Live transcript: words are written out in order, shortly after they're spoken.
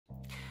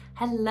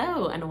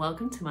Hello and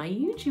welcome to my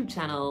YouTube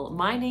channel.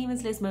 My name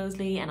is Liz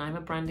Mosley and I'm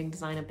a branding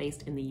designer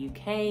based in the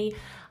UK.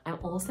 I'm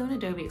also an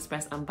Adobe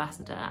Express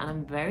ambassador and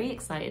I'm very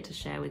excited to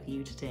share with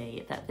you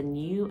today that the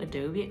new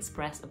Adobe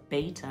Express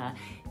beta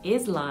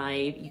is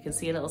live. You can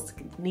see a little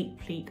sneak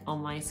peek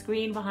on my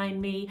screen behind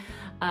me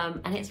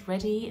and it's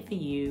ready for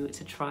you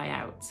to try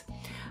out.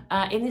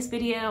 In this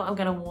video, I'm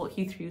going to walk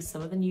you through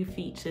some of the new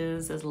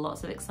features. There's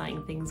lots of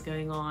exciting things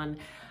going on.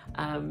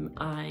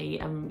 I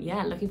am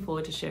looking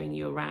forward to showing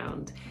you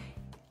around.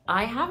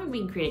 I haven't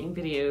been creating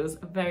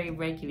videos very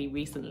regularly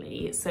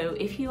recently, so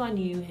if you are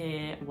new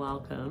here,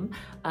 welcome.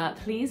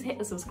 Please hit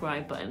the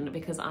subscribe button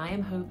because I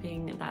am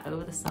hoping that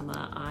over the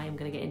summer I am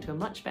going to get into a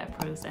much better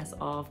process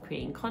of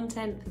creating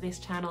content for this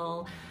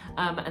channel,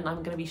 and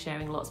I'm going to be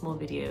sharing lots more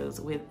videos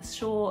with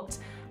short,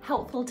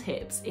 helpful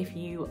tips if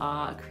you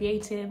are a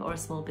creative or a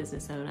small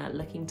business owner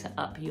looking to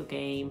up your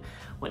game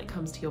when it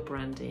comes to your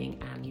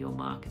branding and your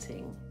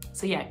marketing.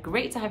 So yeah,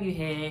 great to have you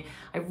here.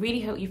 I really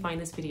hope you find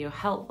this video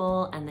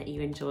helpful and that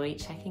you enjoy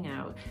checking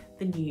out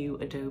the new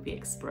Adobe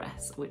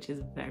Express, which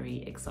is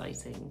very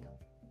exciting.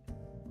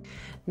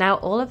 Now,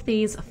 all of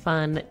these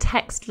fun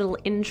text little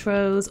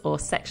intros or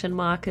section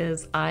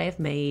markers I have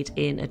made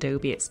in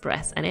Adobe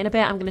Express, and in a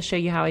bit I'm going to show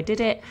you how I did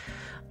it.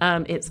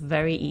 It's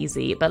very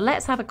easy, but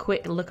let's have a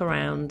quick look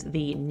around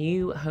the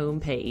new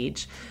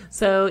homepage.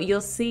 So you'll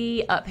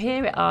see up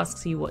here it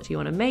asks you what do you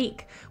want to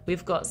make.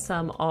 We've got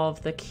some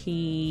of the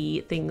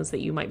key things that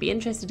you might be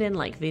interested in,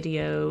 like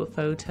video,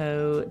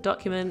 photo,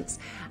 documents,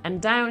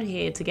 and down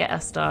here to get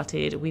us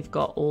started we've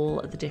got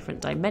all the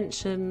different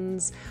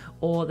dimensions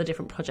or the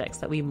different projects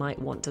that we might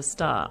want to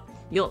start.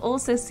 You'll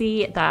also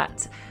see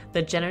that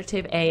the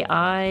generative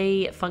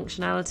AI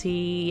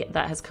functionality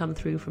that has come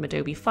through from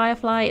Adobe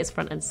Firefly is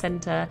front and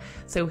center.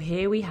 So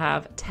here we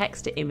have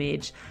text to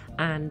image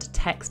and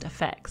text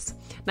effects.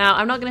 Now,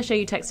 I'm not going to show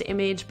you text to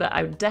image, but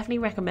I would definitely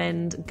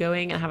recommend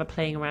going and have a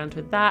playing around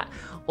with that.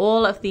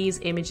 All of these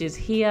images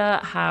here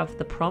have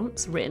the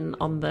prompts written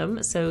on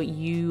them, so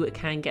you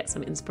can get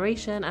some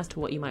inspiration as to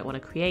what you might want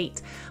to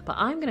create. But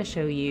I'm going to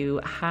show you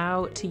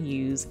how to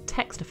use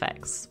text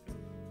effects.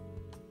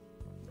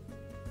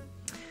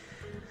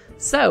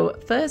 So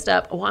first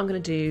up, what I'm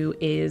going to do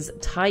is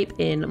type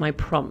in my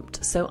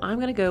prompt. So I'm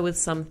going to go with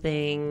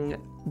something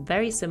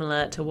very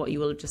similar to what you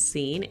will have just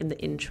seen in the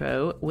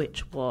intro,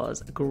 which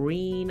was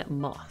green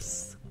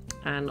moss.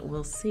 And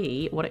we'll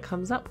see what it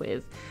comes up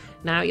with.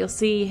 Now you'll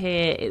see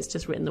here it's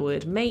just written the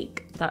word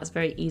make. That's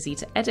very easy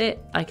to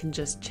edit. I can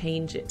just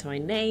change it to my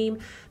name.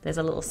 There's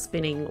a little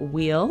spinning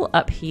wheel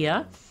up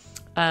here.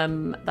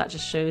 That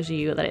just shows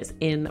you that it's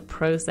in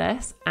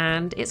process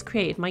and it's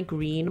created my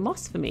green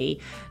moss for me.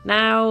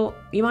 Now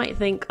you might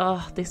think,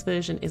 oh, this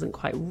version isn't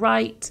quite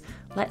right.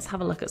 Let's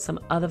have a look at some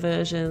other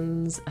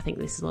versions. I think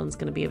this one's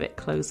going to be a bit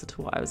closer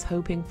to what I was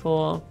hoping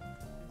for.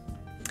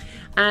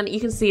 And you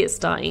can see it's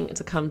starting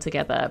to come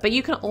together, but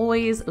you can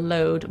always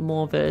load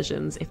more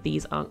versions if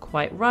these aren't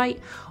quite right,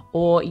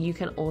 or you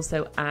can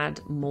also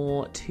add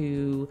more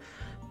to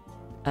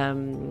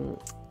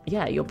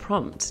your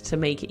prompt to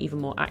make it even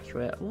more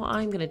accurate. What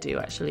I'm going to do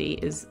actually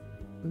is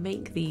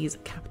make these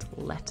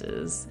capital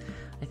letters.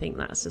 I think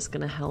that's just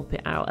going to help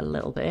it out a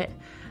little bit,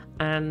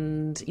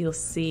 and you'll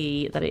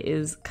see that it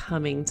is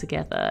coming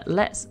together.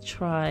 Let's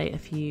try a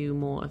few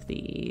more of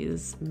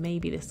these,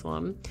 maybe this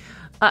one.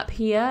 Up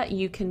here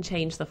you can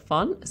change the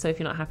font, so if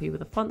you're not happy with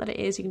the font that it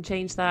is, you can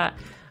change that.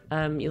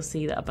 You'll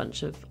see that a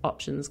bunch of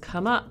options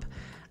come up.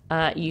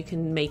 You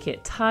can make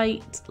it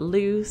tight,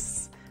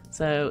 loose.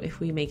 So if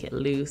we make it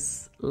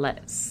loose,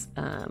 let's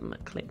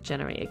click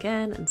generate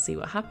again and see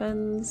what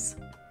happens.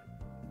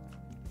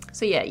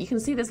 So yeah, you can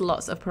see there's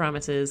lots of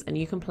parameters and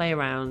you can play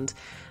around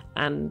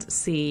and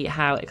see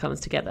how it comes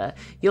together.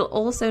 You'll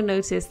also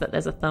notice that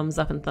there's a thumbs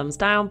up and thumbs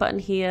down button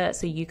here,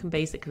 so you can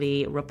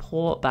basically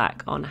report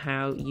back on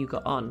how you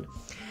got on.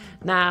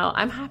 Now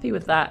I'm happy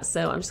with that,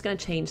 so I'm just going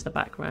to change the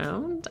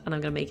background and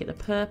I'm going to make it the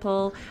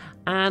purple,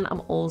 and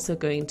I'm also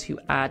going to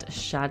add a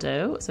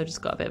shadow. So I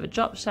just got a bit of a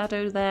drop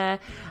shadow there,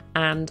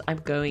 and I'm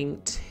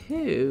going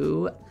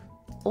to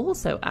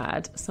also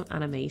add some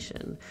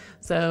animation.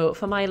 So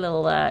for my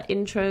little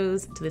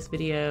intros to this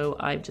video,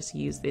 I've just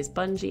used this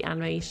bungee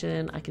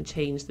animation. I can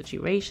change the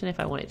duration if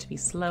I want it to be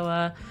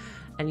slower,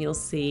 and you'll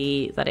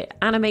see that it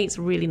animates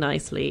really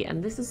nicely,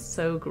 and this is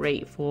so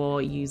great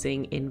for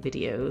using in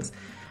videos.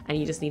 And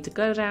you just need to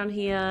go down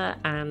here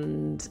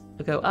and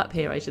go up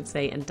here, I should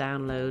say, and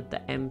download the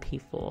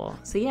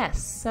MP4. So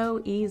yes,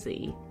 so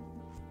easy.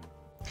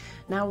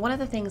 Now, one of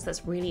the things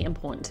that's really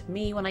important to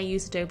me when I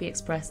use Adobe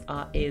Express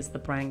is the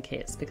brand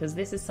kits, because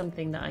this is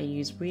something that I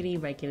use really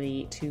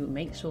regularly to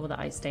make sure that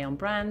I stay on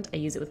brand. I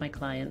use it with my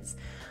clients.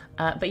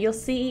 But you'll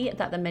see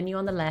that the menu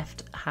on the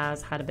left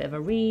has had a bit of a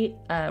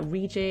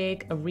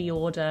rejig, a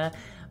reorder.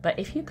 But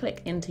if you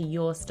click into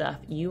your stuff,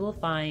 you will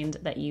find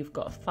that you've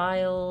got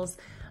files,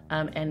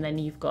 and then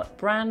you've got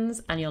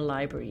brands and your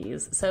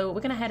libraries. So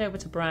we're going to head over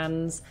to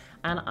brands,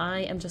 and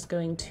I am just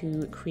going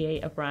to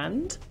create a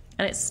brand,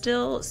 and it's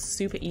still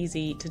super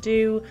easy to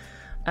do.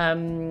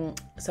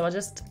 So I'll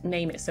just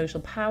name it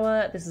Social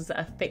Power. This is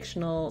a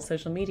fictional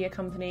social media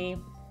company.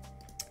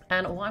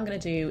 And what I'm going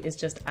to do is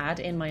just add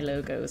in my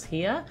logos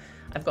here.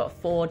 I've got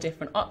 4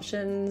 different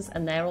options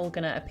and they're all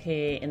going to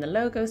appear in the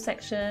logo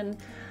section.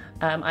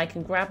 I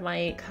can grab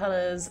my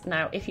colors.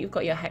 Now, if you've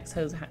got your hex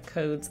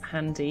codes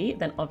handy,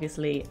 then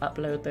obviously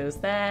upload those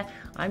there.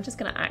 I'm just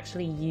going to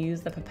actually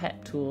use the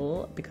pipette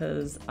tool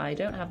because I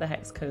don't have the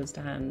hex codes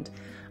to hand,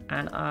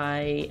 and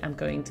I am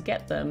going to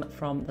get them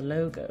from the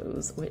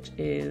logos, which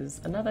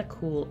is another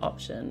cool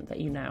option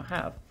that you now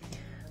have.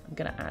 I'm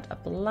going to add a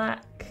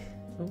black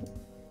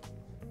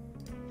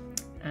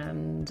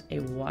and a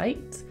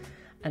white,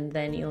 and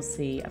then you'll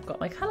see I've got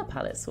my color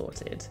palette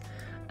sorted.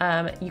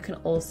 You can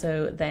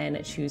also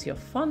then choose your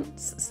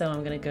fonts. So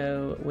I'm going to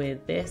go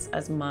with this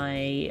as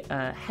my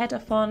header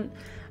font,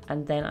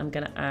 and then I'm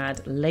going to add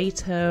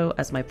Lato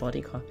as my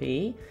body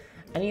copy.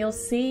 And you'll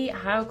see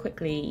how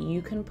quickly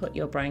you can put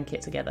your brand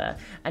kit together,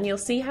 and you'll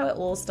see how it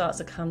all starts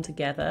to come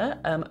together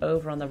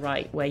over on the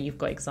right where you've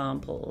got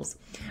examples.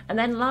 And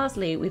then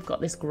lastly, we've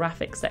got this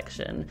graphic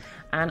section,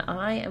 and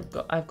I've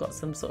got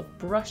some sort of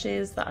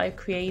brushes that I've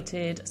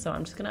created. So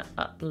I'm just going to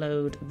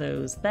upload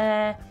those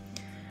there.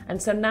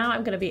 And so now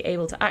I'm going to be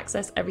able to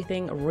access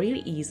everything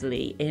really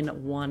easily in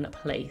one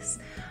place.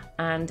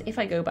 And if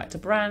I go back to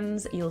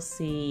brands, you'll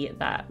see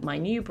that my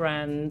new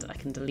brand, I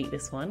can delete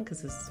this one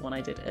because this is one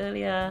I did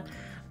earlier,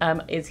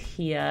 is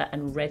here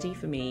and ready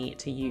for me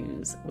to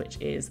use, which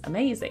is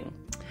amazing.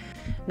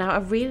 Now,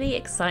 a really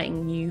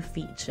exciting new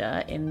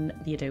feature in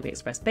the Adobe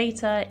Express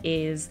beta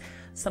is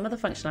some of the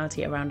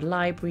functionality around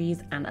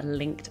libraries and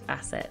linked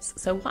assets.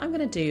 So what I'm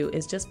going to do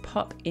is just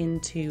pop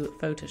into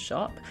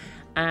Photoshop,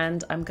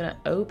 and I'm going to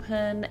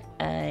open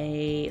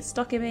a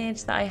stock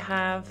image that I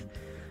have,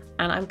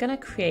 and I'm going to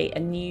create a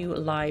new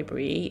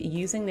library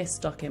using this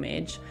stock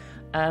image.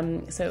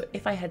 So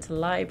if I head to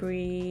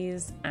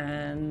libraries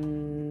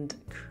and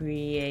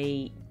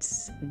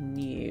create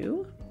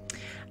new,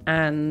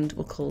 and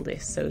we'll call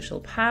this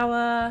Social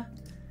Power,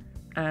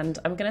 and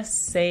I'm going to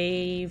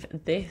save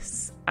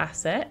this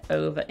asset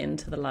over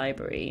into the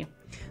library.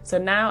 So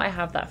now I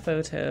have that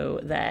photo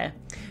there.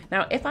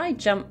 Now, if I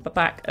jump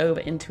back over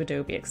into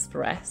Adobe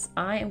Express,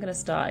 I am going to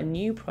start a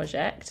new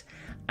project,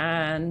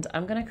 and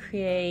I'm going to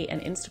create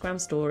an Instagram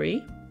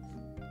story,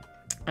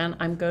 and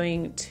I'm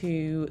going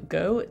to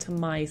go to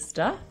my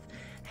stuff,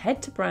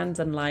 head to brands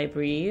and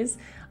libraries.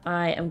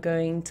 I am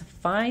going to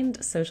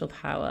find Social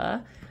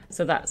Power.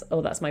 So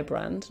that's my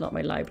brand, not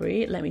my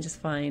library. Let me just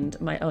find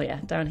my,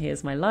 down here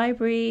is my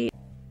library.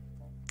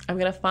 I'm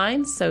going to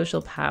find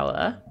Social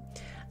Power,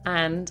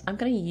 and I'm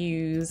going to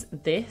use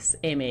this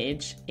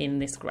image in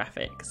this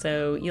graphic.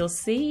 So you'll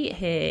see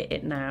here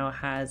it now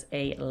has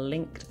a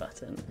linked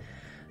button.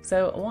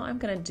 So what I'm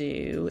going to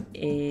do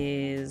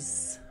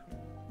is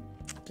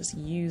just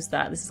use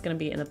that. This is going to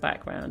be in the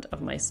background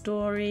of my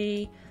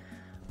story.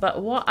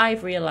 But what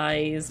I've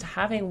realized,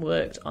 having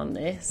worked on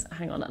this,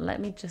 hang on, let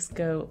me just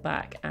go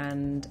back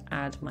and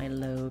add my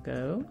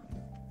logo.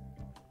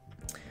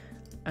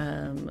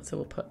 So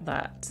we'll put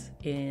that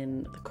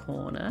in the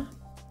corner.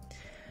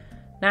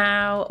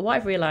 Now, what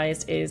I've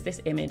realized is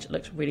this image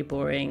looks really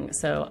boring.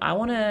 So I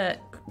want to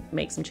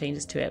make some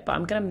changes to it, but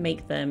I'm going to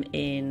make them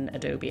in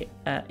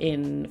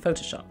in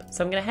Photoshop.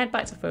 So I'm going to head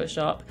back to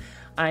Photoshop.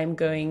 I'm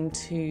going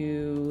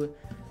to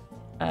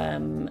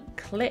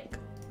click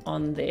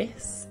on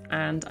this,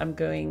 and I'm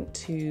going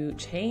to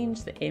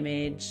change the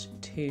image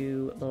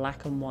to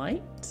black and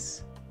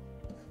white.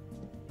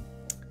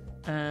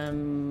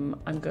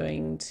 I'm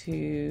going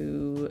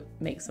to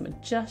make some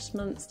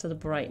adjustments to the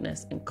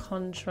brightness and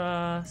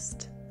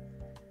contrast.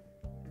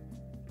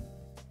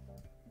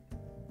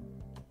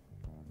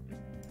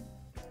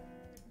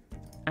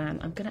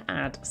 And I'm going to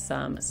add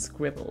some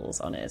scribbles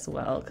on it as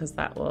well, because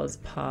that was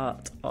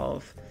part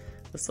of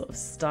the sort of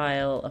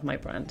style of my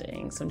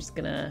branding. So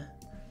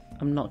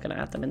I'm not going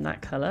to add them in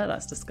that color.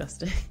 That's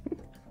disgusting.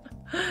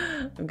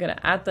 I'm going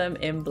to add them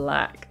in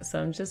black. So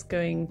I'm just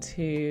going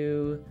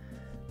to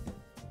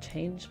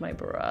change my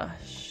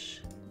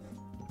brush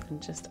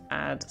and just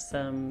add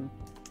some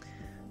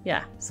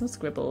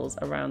scribbles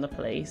around the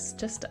place,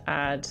 just to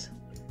add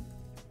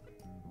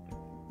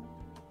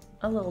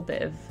a little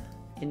bit of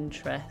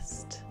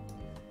interest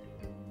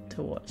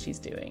to what she's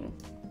doing.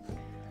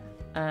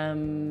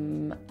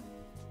 And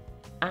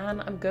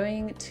I'm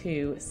going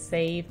to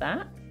save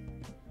that,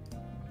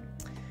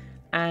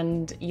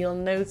 and you'll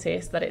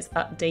notice that it's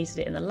updated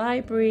it in the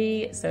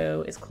library,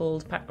 so it's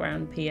called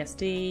background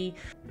PSD.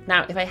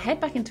 Now, if I head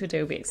back into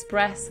Adobe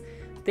Express,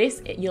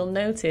 you'll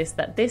notice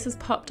that this has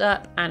popped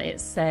up and it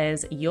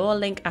says your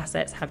link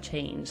assets have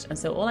changed. And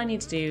so all I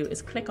need to do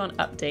is click on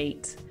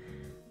update,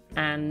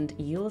 and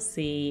you'll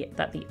see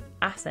that the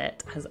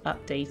asset has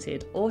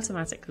updated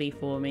automatically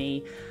for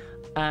me,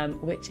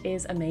 which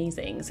is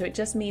amazing. So it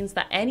just means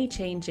that any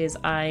changes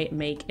I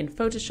make in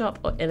Photoshop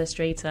or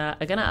Illustrator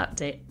are going to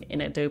update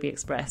in Adobe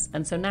Express.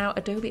 And so now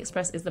Adobe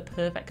Express is the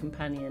perfect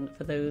companion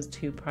for those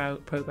two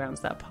programs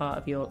that are part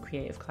of your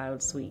Creative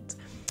Cloud suite.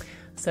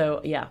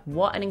 So yeah,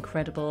 what an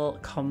incredible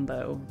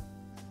combo.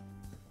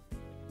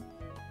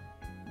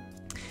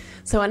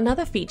 So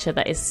another feature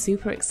that is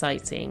super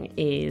exciting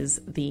is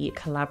the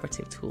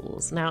collaborative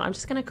tools. Now I'm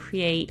just going to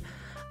create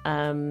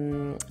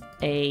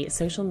a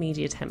social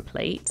media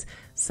template.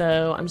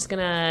 So I'm just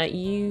gonna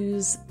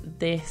use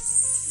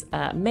this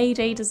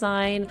Mayday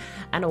design,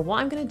 and what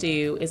I'm gonna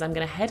do is I'm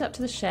gonna head up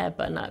to the share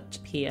button up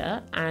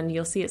here, and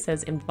you'll see it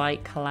says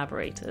invite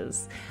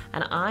collaborators,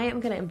 and I am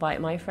gonna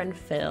invite my friend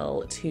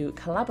Phil to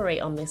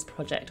collaborate on this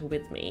project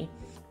with me.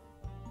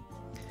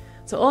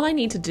 So all I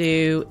need to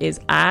do is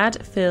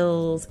add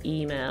Phil's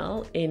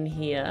email in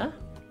here,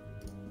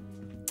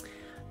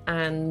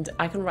 and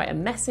I can write a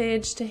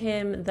message to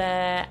him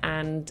there,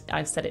 and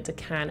I've set it to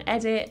can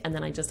edit, and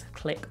then I just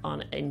click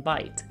on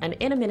invite. And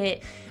in a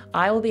minute,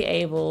 I will be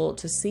able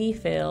to see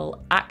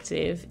Phil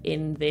active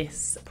in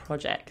this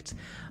project.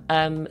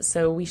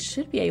 So we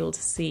should be able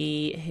to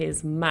see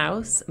his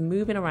mouse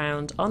moving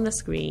around on the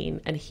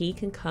screen, and he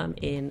can come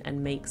in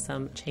and make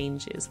some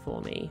changes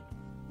for me.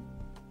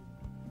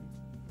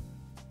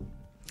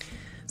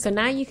 So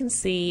now you can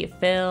see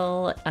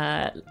Phil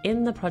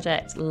in the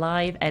project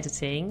live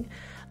editing.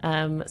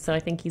 So I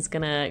think he's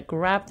gonna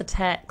grab the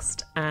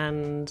text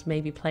and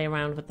maybe play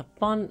around with the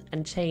font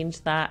and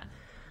change that.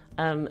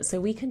 So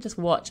we can just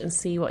watch and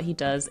see what he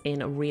does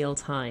in real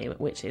time,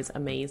 which is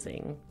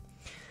amazing.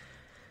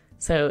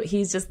 So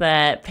he's just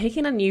there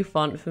picking a new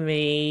font for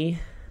me.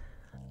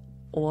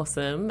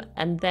 Awesome.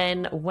 And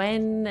then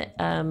when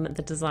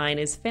the design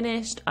is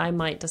finished, I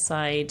might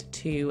decide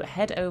to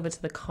head over to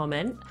the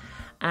comment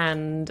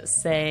and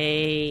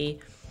say,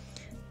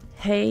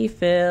 hey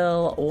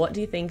Phil, what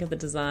do you think of the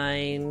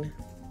design?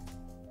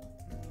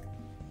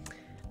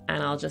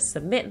 And I'll just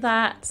submit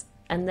that,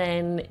 and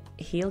then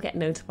he'll get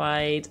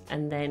notified,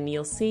 and then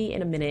you'll see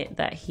in a minute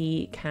that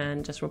he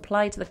can just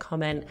reply to the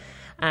comment.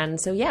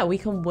 And so yeah, we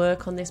can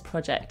work on this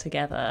project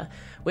together,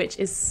 which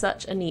is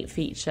such a neat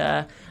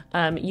feature.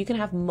 You can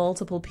have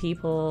multiple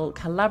people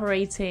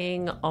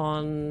collaborating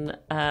on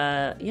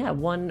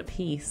one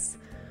piece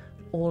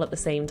all at the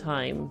same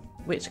time,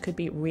 which could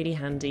be really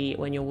handy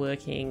when you're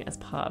working as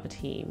part of a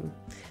team.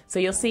 So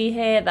you'll see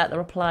here that the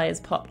reply has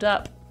popped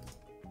up,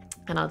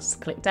 and I'll just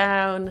click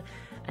down,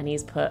 and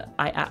he's put,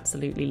 I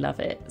absolutely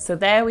love it. So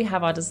there we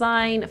have our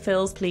design.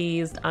 Phil's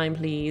pleased, I'm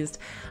pleased,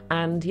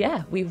 and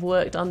yeah, we've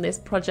worked on this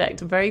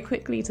project very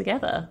quickly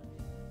together.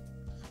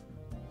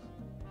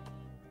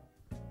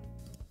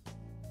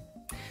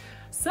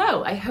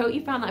 So I hope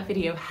you found that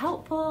video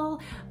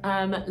helpful.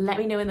 Let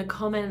me know in the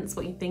comments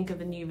what you think of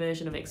the new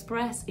version of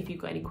Express. If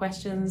you've got any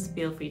questions,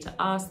 feel free to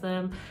ask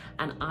them,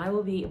 and I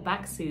will be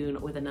back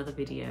soon with another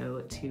video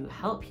to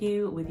help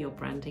you with your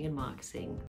branding and marketing.